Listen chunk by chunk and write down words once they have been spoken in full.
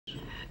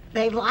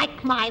They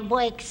like my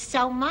work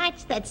so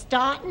much that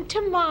starting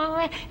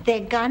tomorrow, they're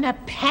gonna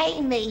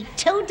pay me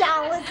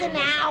 $2 an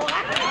hour.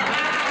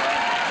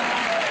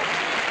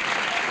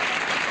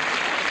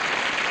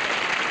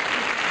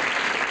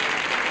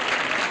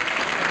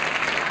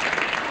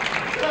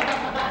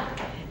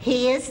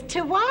 Here's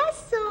to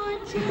us,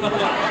 Sergeant.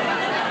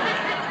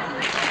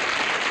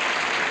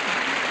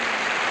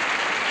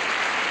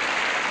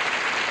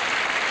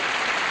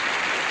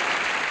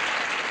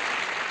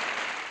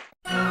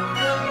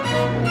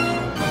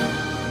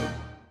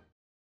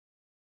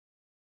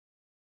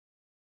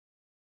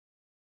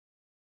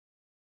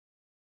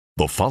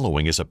 The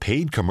following is a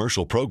paid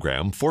commercial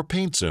program for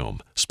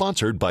PaintZoom,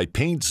 sponsored by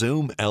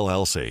PaintZoom,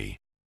 LLC.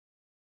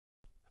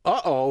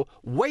 Uh-oh,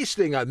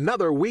 wasting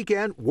another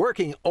weekend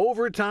working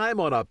overtime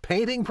on a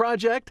painting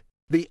project?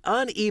 The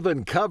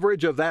uneven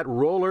coverage of that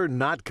roller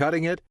not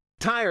cutting it?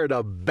 Tired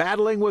of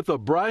battling with the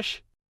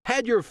brush?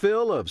 Had your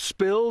fill of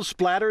spills,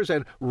 splatters,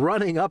 and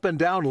running up and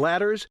down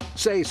ladders?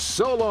 Say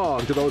so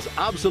long to those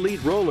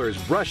obsolete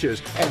rollers,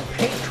 brushes, and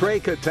paint tray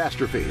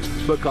catastrophes,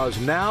 because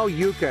now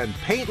you can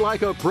paint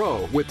like a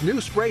pro with new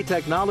spray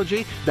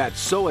technology that's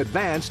so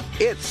advanced,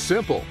 it's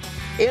simple.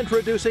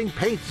 Introducing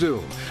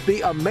PaintZoom, the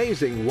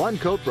amazing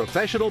one-coat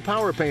professional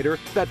power painter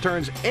that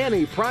turns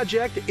any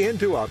project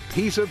into a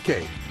piece of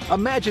cake.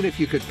 Imagine if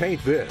you could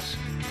paint this,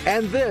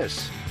 and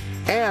this,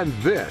 and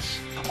this,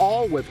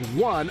 all with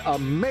one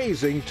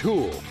amazing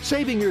tool,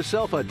 saving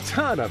yourself a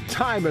ton of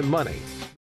time and money.